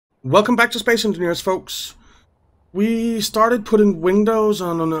Welcome back to Space Engineers, folks. We started putting windows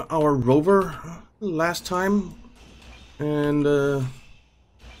on our Rover last time, and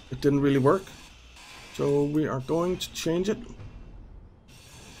it didn't really work. So we are going to change it.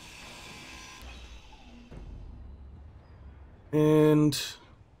 And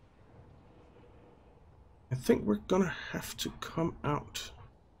I think we're gonna have to come out.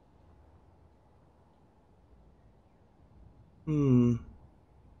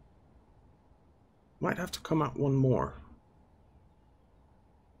 Might have to come out one more.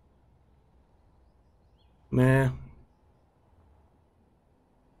 Nah.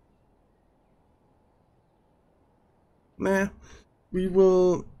 Nah. We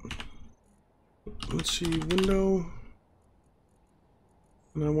will... Let's see, window.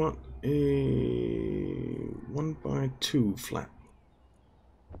 And I want a 1x2 flat.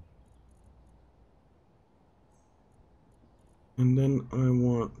 And then I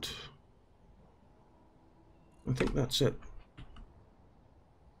want... I think that's it.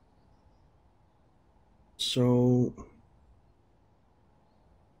 So...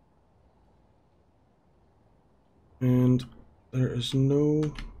 And there is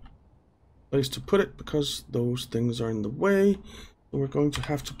no place to put it because those things are in the way. So we're going to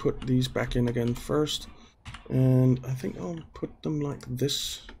have to put these back in again first. And I think I'll put them like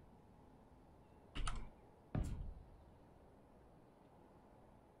this.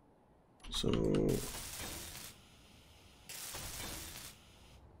 So...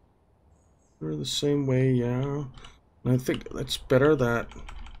 they're the same way, yeah. And I think that's better that...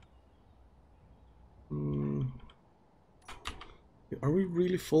 Are we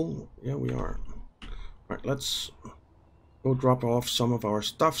really full? Yeah, we are. Alright, let's go drop off some of our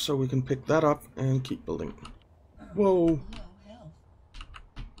stuff so we can pick that up and keep building. Whoa!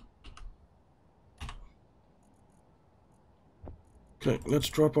 Okay, let's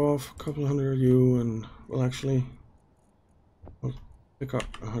drop off a couple hundred of you and, well, actually, I'll pick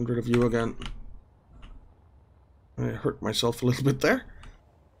up 100 of you again. I hurt myself a little bit there.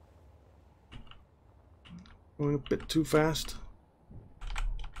 Going a bit too fast.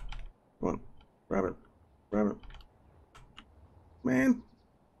 Come on, grab it, grab it. Man,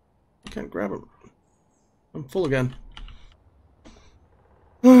 I can't grab it. I'm full again.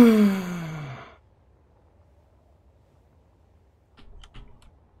 Don't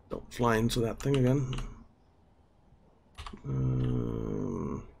fly into that thing again.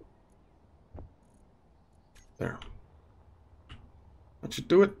 There. That should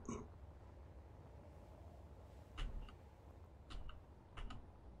do it.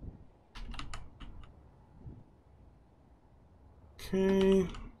 Okay.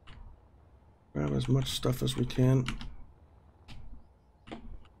 Grab as much stuff as we can.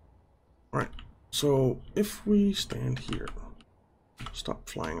 Alright, so if we stand here, stop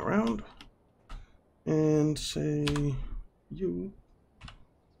flying around, and say you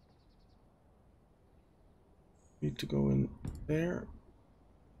need to go in there,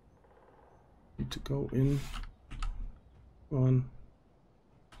 need to go in on.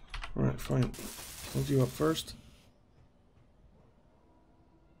 Alright, fine. Hold you up first.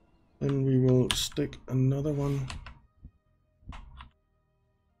 Then we will stick another one.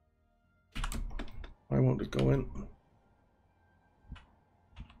 Why won't it go in?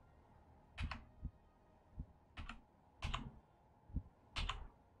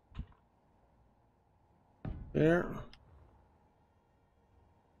 There.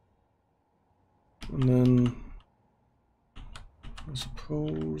 And then I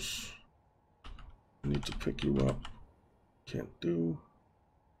suppose I need to pick you up. Can't do.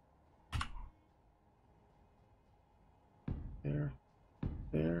 There.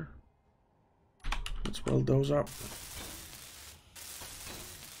 There. Let's weld those up.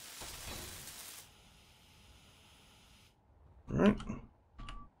 Alright.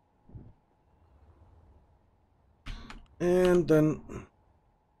 And then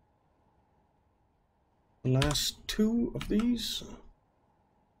the last two of these.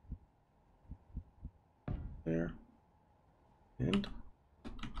 There. And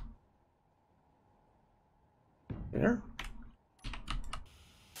there.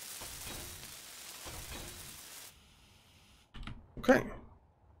 Okay.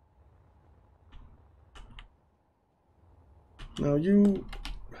 Now you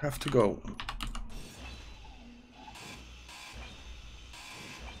have to go.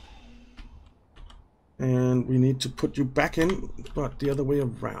 And we need to put you back in, but the other way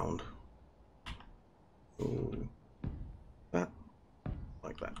around. So that,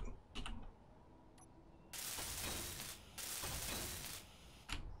 like that.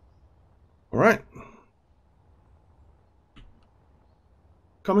 All right.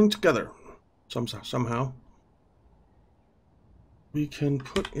 coming together somehow. We can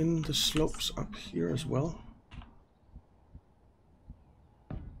put in the slopes up here as well.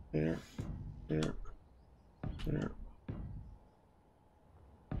 There, there, there.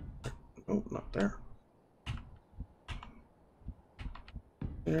 Oh, not there.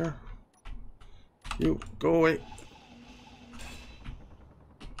 There. You, go away.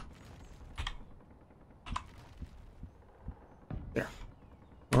 There.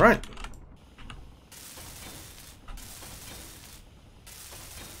 All right.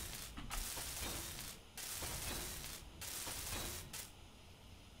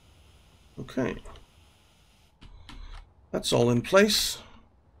 Okay. That's all in place.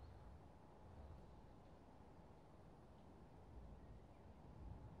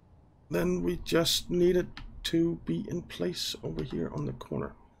 Then we just need it to be in place over here on the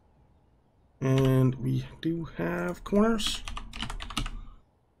corner. And we do have corners.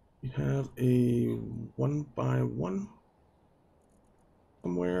 We have a 1x1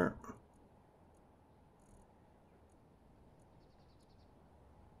 somewhere.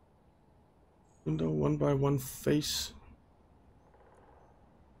 Window 1x1 face.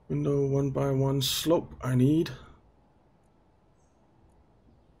 Window 1x1 slope I need.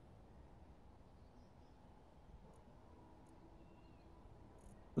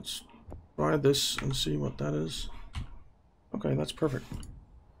 Let's try this and see what that is. Okay, that's perfect.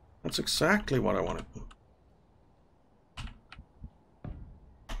 That's exactly what I wanted.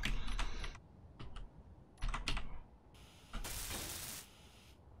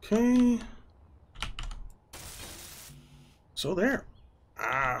 Okay. So there.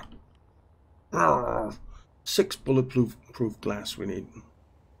 6 bulletproof glass we need.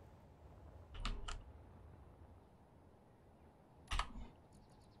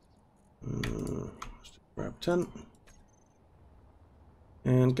 Let's grab 10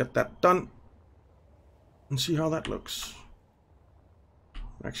 and get that done and see how that looks.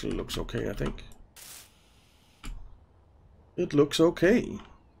 Actually looks okay, I think. It looks okay.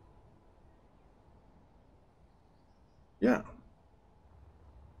 Yeah.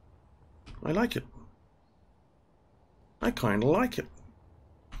 I like it. I kind of like it.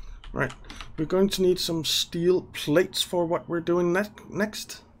 Right. We're going to need some steel plates for what we're doing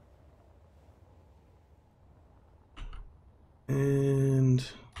next. And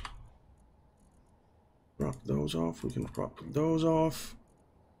drop those off. We can drop those off.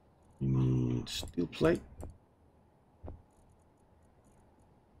 We need steel plate.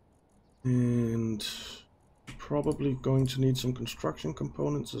 And probably going to need some construction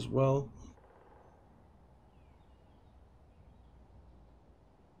components as well.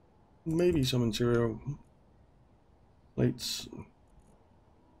 Maybe some interior plates.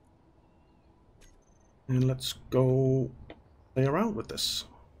 And let's go play around with this.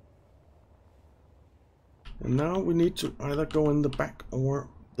 And now we need to either go in the back or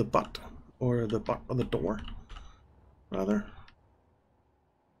the butt, or the butt of the door, rather.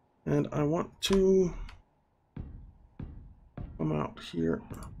 And I want to come out here.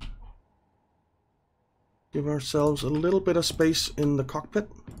 Give ourselves a little bit of space in the cockpit.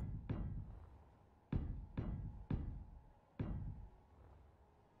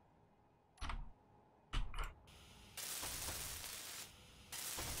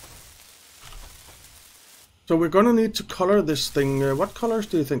 So we're going to need to color this thing. What colors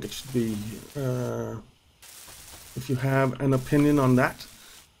do you think it should be? If you have an opinion on that.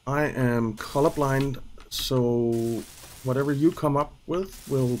 I am colorblind, so whatever you come up with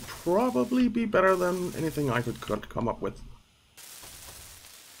will probably be better than anything I could come up with.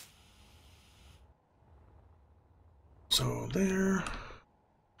 So there.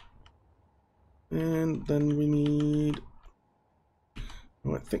 And then we need...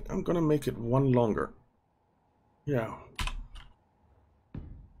 Oh, I think I'm going to make it one longer. Yeah.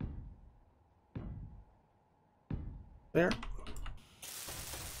 There.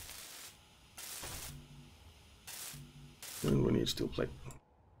 And we need steel plate.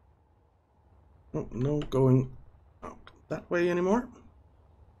 Oh, no going out that way anymore.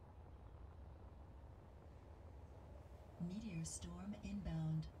 Meteor storm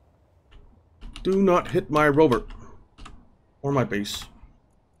inbound. Do not hit my rover or my base.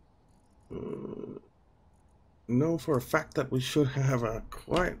 Know for a fact that we should have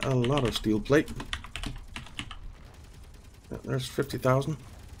quite a lot of steel plate. Yeah, there's 50,000.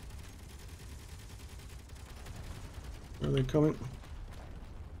 Are they coming?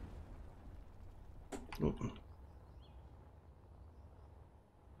 Oh.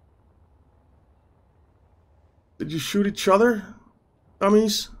 Did you shoot each other,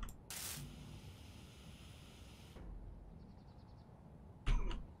 dummies?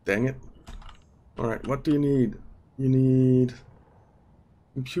 Dang it. Alright, what do you need? You need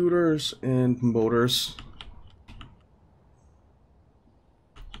computers and motors.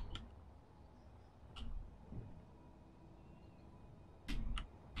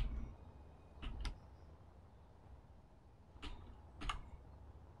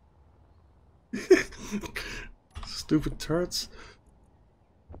 Stupid turrets.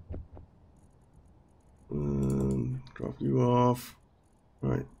 Drop you off.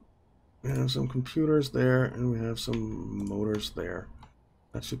 Alright. We have some computers there, and we have some motors there.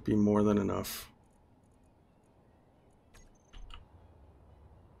 That should be more than enough.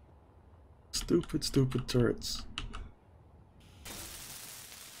 Stupid, stupid turrets.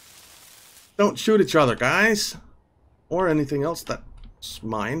 Don't shoot each other, guys! Or anything else that's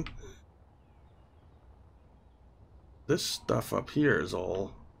mine. This stuff up here is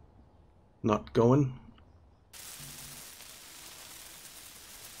all not going.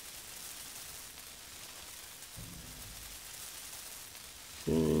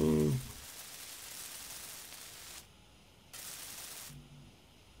 Okay.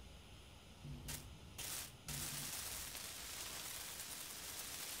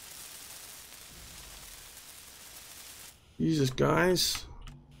 Jesus, guys.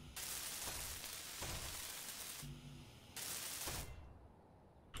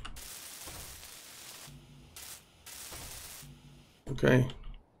 Okay.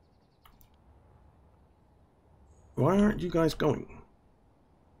 Why aren't you guys going?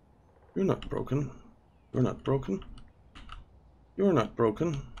 You're not broken. You're not broken. You're not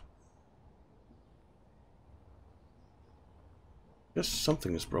broken. Guess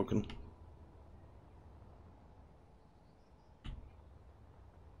something is broken.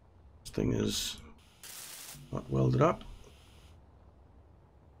 This thing is not welded up.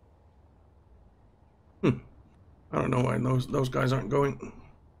 I don't know why those guys aren't going.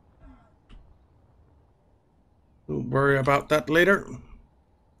 We'll worry about that later.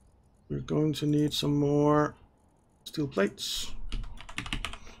 We're going to need some more steel plates.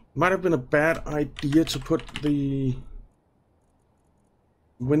 Might have been a bad idea to put the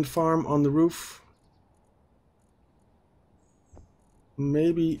wind farm on the roof.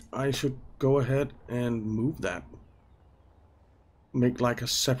 Maybe I should go ahead and move that. Make like a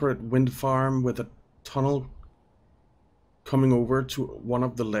separate wind farm with a tunnel coming over to one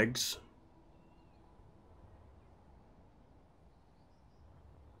of the legs.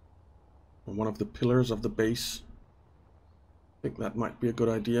 Or one of the pillars of the base. I think that might be a good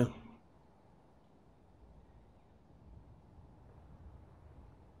idea.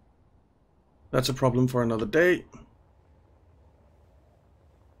 That's a problem for another day.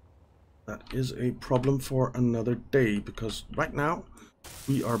 That is a problem for another day, because right now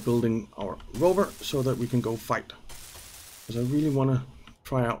we are building our rover so that we can go fight. Because I really want to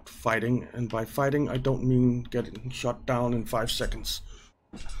try out fighting, and by fighting I don't mean getting shot down in 5 seconds.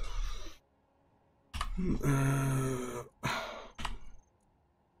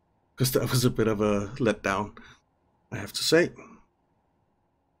 Because that was a bit of a letdown, I have to say.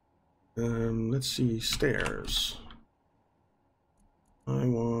 Let's see, stairs. I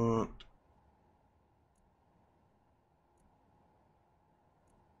want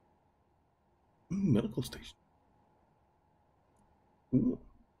medical station. Ooh.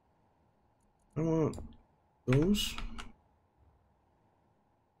 I want those.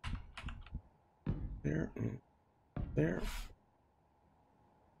 There and there.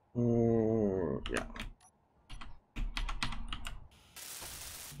 Or yeah.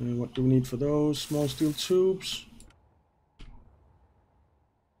 And what do we need for those? Small steel tubes.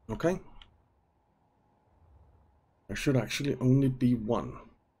 Okay. There should actually only be one.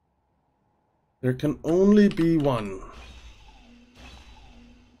 There can only be one.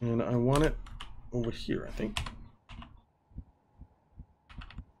 And I want it over here, I think.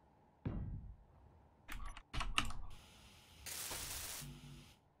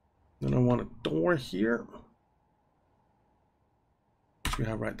 Then I want a door here. Which we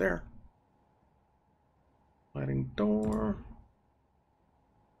have right there. Sliding door.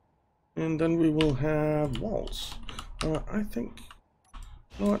 And then we will have walls. I think,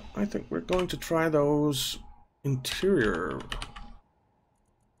 you know what? I think we're going to try those interior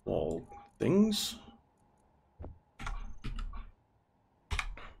wall things.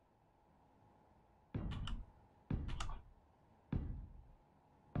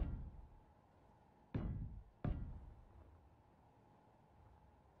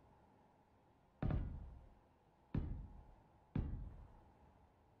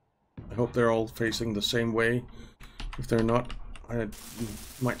 I hope they're all facing the same way. If they're not, I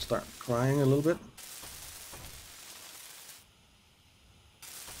might start crying a little bit.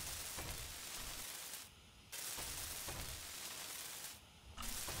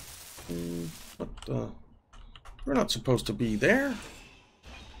 We're not supposed to be there.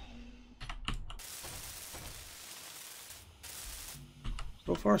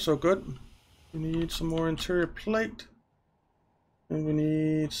 So far, so good. We need some more interior plate. And we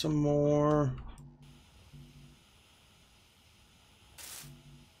need some more...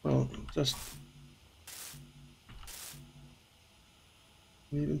 Well, just...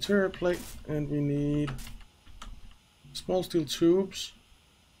 We need interior plate, and we need small steel tubes,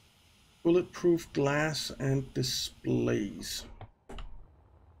 bulletproof glass, and displays.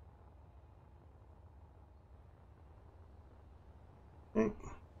 Okay.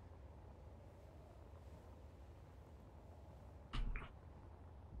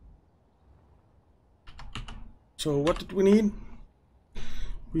 So what did we need?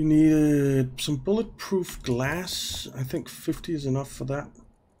 We needed some bulletproof glass. I think 50 is enough for that.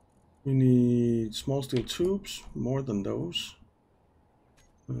 We need small steel tubes, more than those.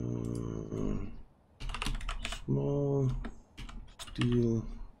 Small steel,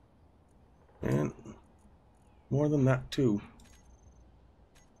 and more than that too.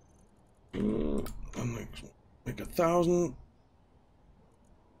 I'll make 1,000.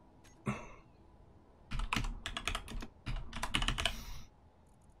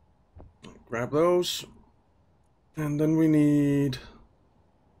 Grab those, and then we need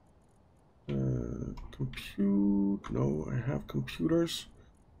compute. No, I have computers.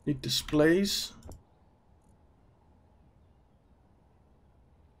 Need displays,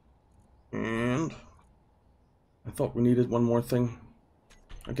 and I thought we needed one more thing.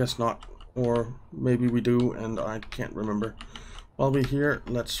 I guess not, or maybe we do, and I can't remember. While we're here,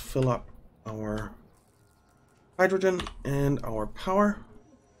 let's fill up our hydrogen and our power.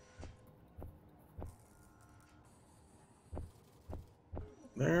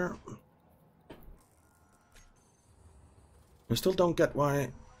 There. I still don't get why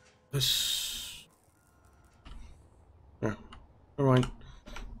this... Yeah, alright.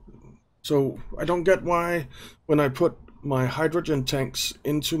 So, I don't get why when I put my hydrogen tanks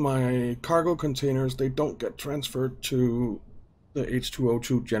into my cargo containers, they don't get transferred to the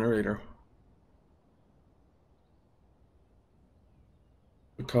H2O2 generator.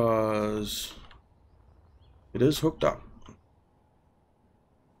 Because it is hooked up.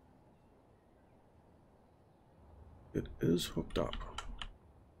 It is hooked up.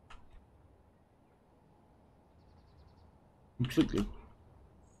 Completely.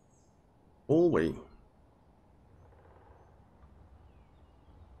 All way.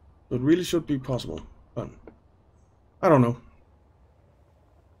 So it really should be possible, but I don't know.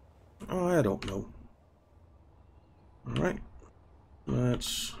 I don't know. Alright.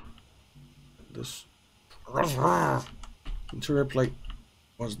 Let's... This... Interior plate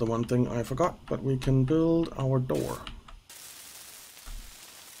was the one thing I forgot, but we can build our door.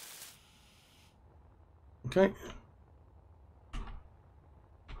 Okay.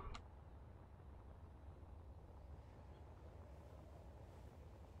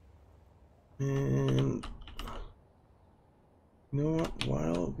 And you know what?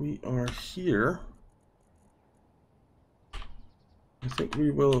 While we are here, I think we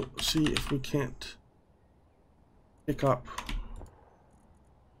will see if we can't pick up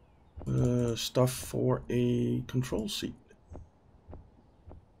stuff for a control seat.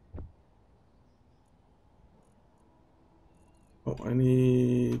 Oh, I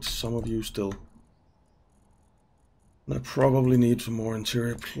need some of you still. And I probably need some more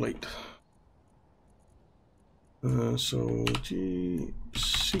interior plate. So G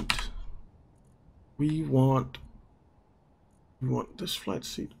seat. We want this flight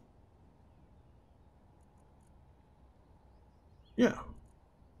seat. Yeah,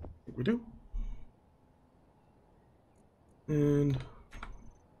 I think we do. And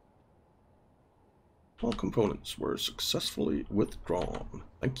all components were successfully withdrawn.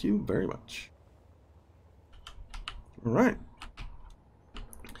 Thank you very much. All right.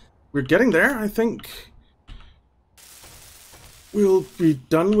 We're getting there. I think we'll be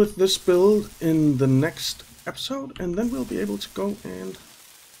done with this build in the next episode, and then we'll be able to go and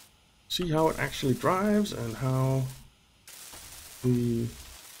see how it actually drives and how the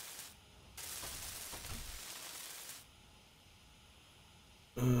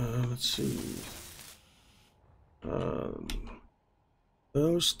let's see.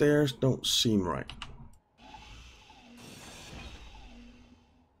 Those stairs don't seem right.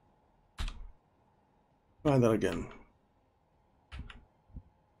 Try that again.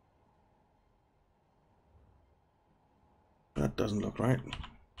 That doesn't look right.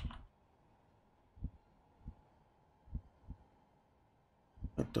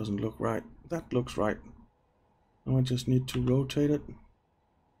 That doesn't look right. That looks right. Now I just need to rotate it.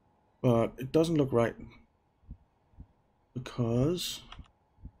 But it doesn't look right because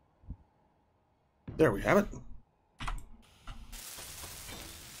there we have it.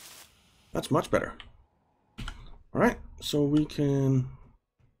 That's much better. All right, so we can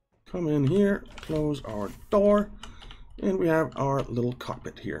come in here, close our door, and we have our little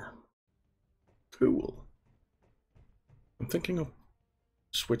cockpit here. Cool. I'm thinking of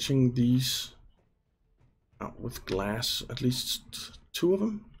switching these out with glass, at least 2 of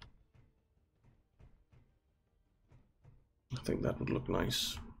them. I think that would look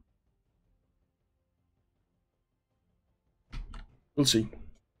nice. We'll see.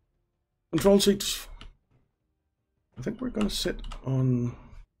 Control seats. I think we're gonna sit on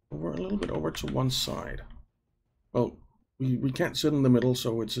over a little bit over to one side. Well, we can't sit in the middle,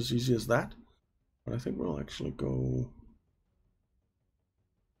 so it's as easy as that. But I think we'll actually go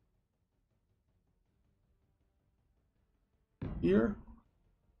here.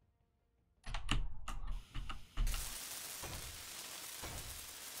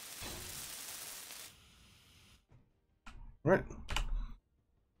 Right.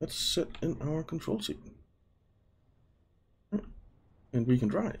 Let's sit in our control seat. And we can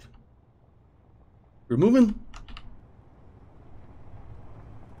drive. We're moving.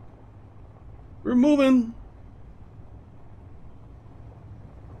 We're moving.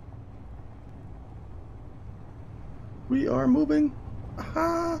 We are moving.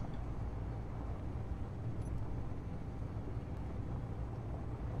 Aha.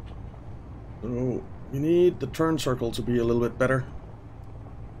 So we need the turn circle to be a little bit better.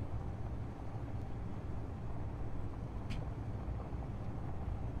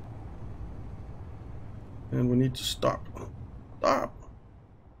 And we need to stop. Stop.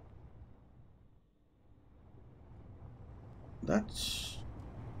 That's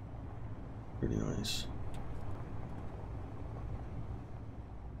pretty nice.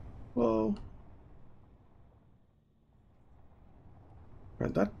 Whoa.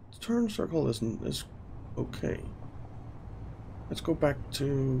 Right, that turn circle is okay. Let's go back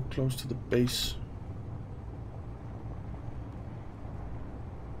to close to the base.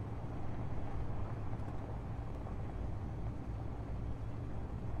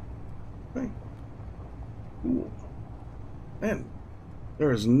 Okay. Cool. Man,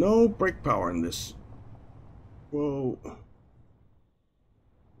 there is no brake power in this. Whoa.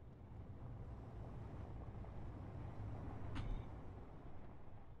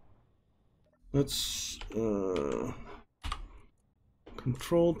 Let's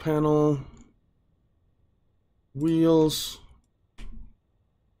control panel, wheels,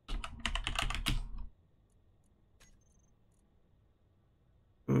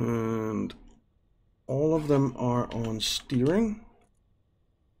 and all of them are on steering.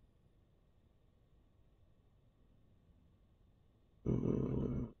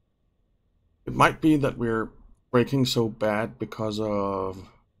 It might be that we're braking so bad because of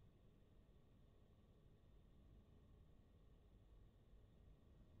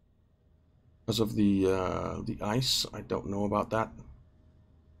the ice. I don't know about that.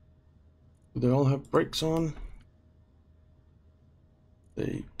 Do they all have brakes on?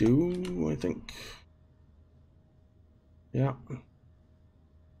 They do, I think. Yeah.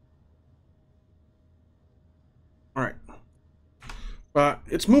 All right. But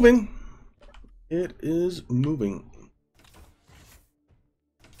it's moving. It is moving.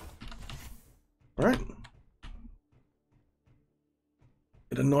 All right.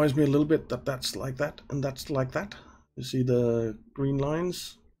 It annoys me a little bit that that's like that and that's like that. You see the green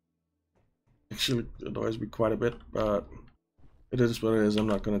lines? Actually, it annoys me quite a bit, but it is what it is. I'm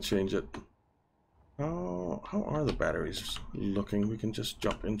not going to change it. How are the batteries looking? We can just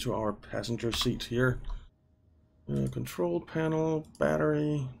jump into our passenger seat here. Control panel,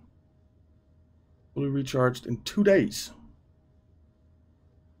 battery, fully recharged in 2 days.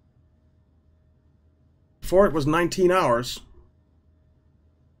 Before it was 19 hours.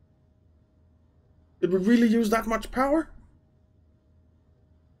 Did we really use that much power?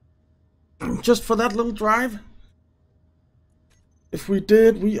 Just for that little drive? If we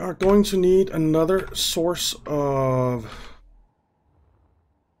did, we are going to need another source of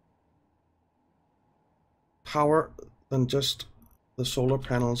power than just the solar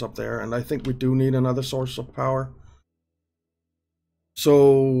panels up there, and I think we do need another source of power.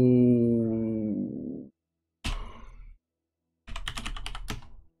 So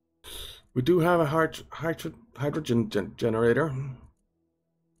we do have a hydrogen generator.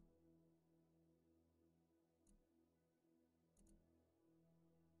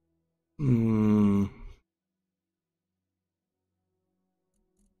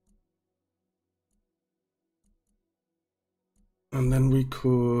 And then we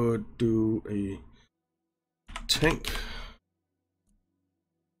could do a tank.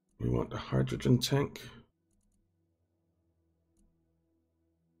 We want a hydrogen tank.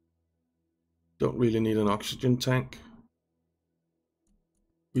 Don't really need an oxygen tank.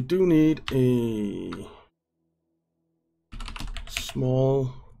 We do need a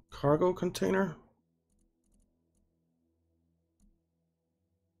small cargo container.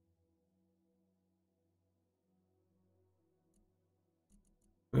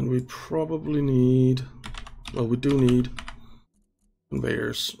 And we probably need, well, we do need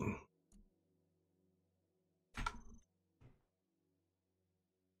conveyors.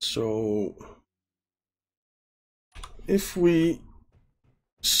 So if we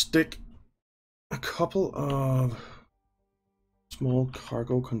stick a couple of small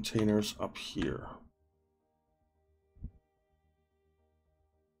cargo containers up here.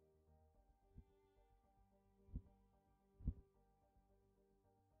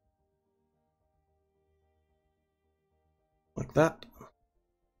 Like that,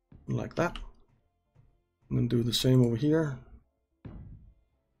 like that, and then do the same over here.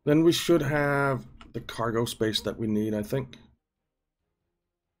 Then we should have the cargo space that we need, I think.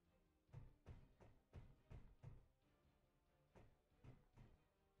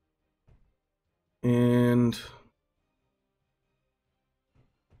 And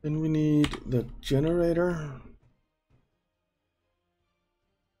then we need the generator.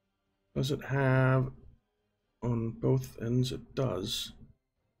 Does it have on both ends? It does.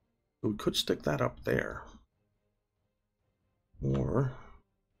 So we could stick that up there. Or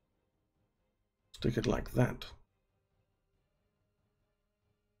stick it like that.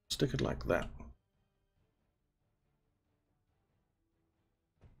 Stick it like that.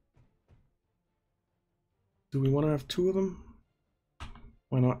 Do we want to have two of them?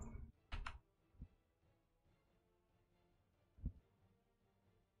 Why not?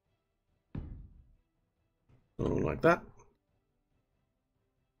 So like that.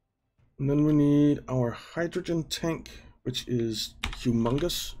 And then we need our hydrogen tank, which is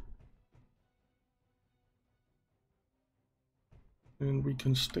humongous. And we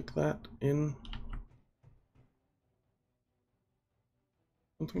can stick that in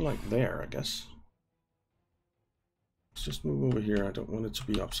something like there, I guess. Let's just move over here. I don't want it to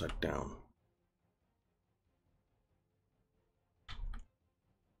be upside down.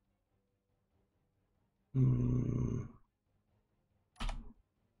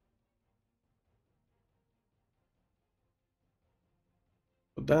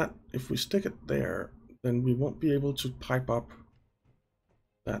 But that, if we stick it there, then we won't be able to pipe up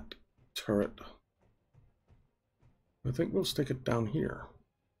that turret. I think we'll stick it down here.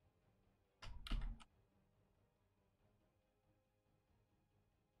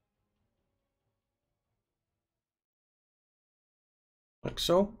 Like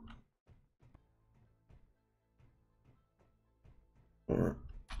so. Or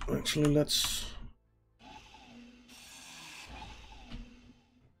actually, let's...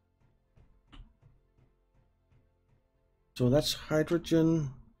 So that's hydrogen.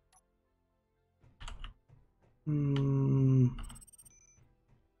 Do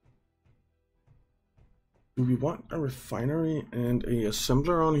we want a refinery and a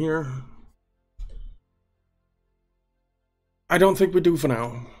assembler on here? I don't think we do for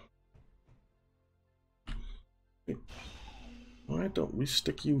now. Why don't we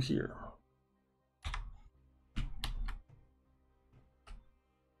stick you here?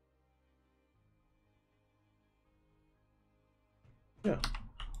 Yeah.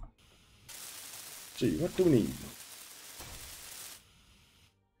 See, what do we need?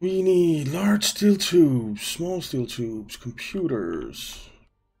 We need large steel tubes, small steel tubes, computers.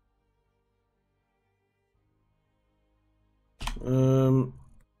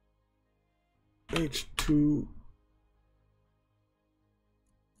 H2.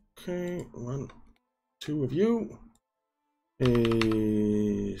 Okay, 1, 2 of you.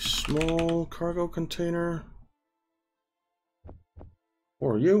 A small cargo container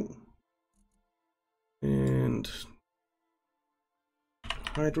for you. And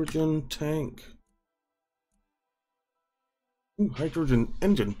hydrogen tank. Ooh, hydrogen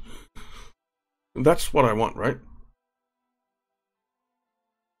engine. That's what I want, right?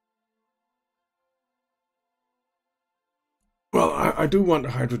 Well, I do want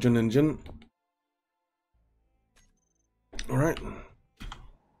a hydrogen engine. All right.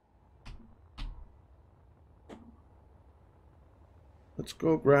 Let's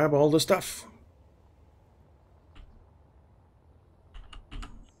go grab all the stuff.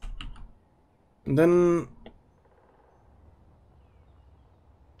 And then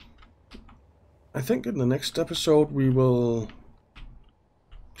I think in the next episode we will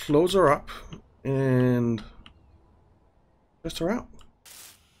close her up and test her out.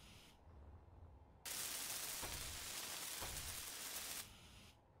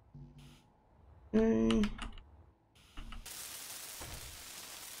 Okay.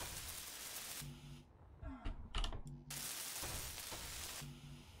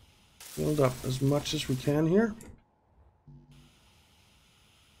 Build up as much as we can here.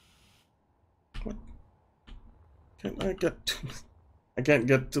 What? Can't I get to, I can't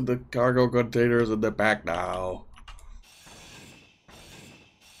get to the cargo containers in the back now.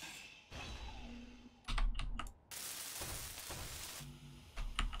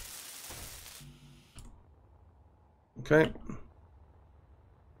 Okay.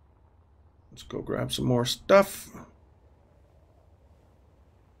 Let's go grab some more stuff.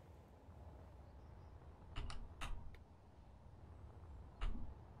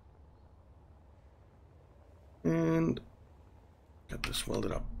 And get this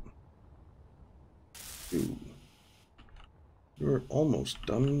welded up. Ooh. You're almost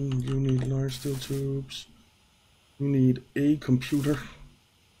done. You need large steel tubes. You need a computer.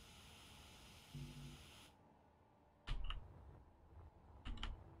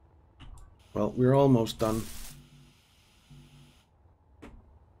 Well, we're almost done.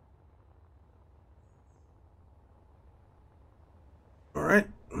 All right.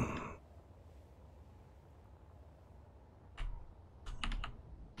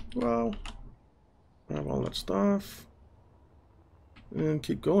 Well, grab all that stuff and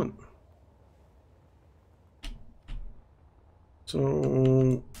keep going.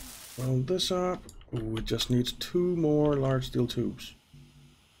 So, weld this up. Ooh, it just needs 2 more large steel tubes.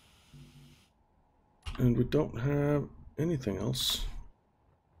 And we don't have anything else.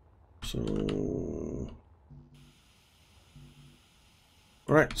 So,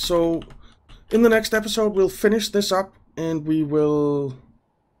 alright, so in the next episode we'll finish this up and we will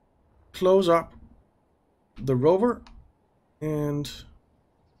close up the rover and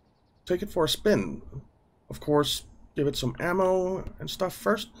take it for a spin. Of course, give it some ammo and stuff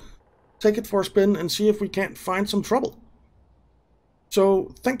first. Take it for a spin and see if we can't find some trouble.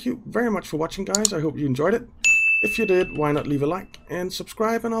 So, thank you very much for watching, guys. I hope you enjoyed it. If you did, why not leave a like and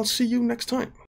subscribe, and I'll see you next time.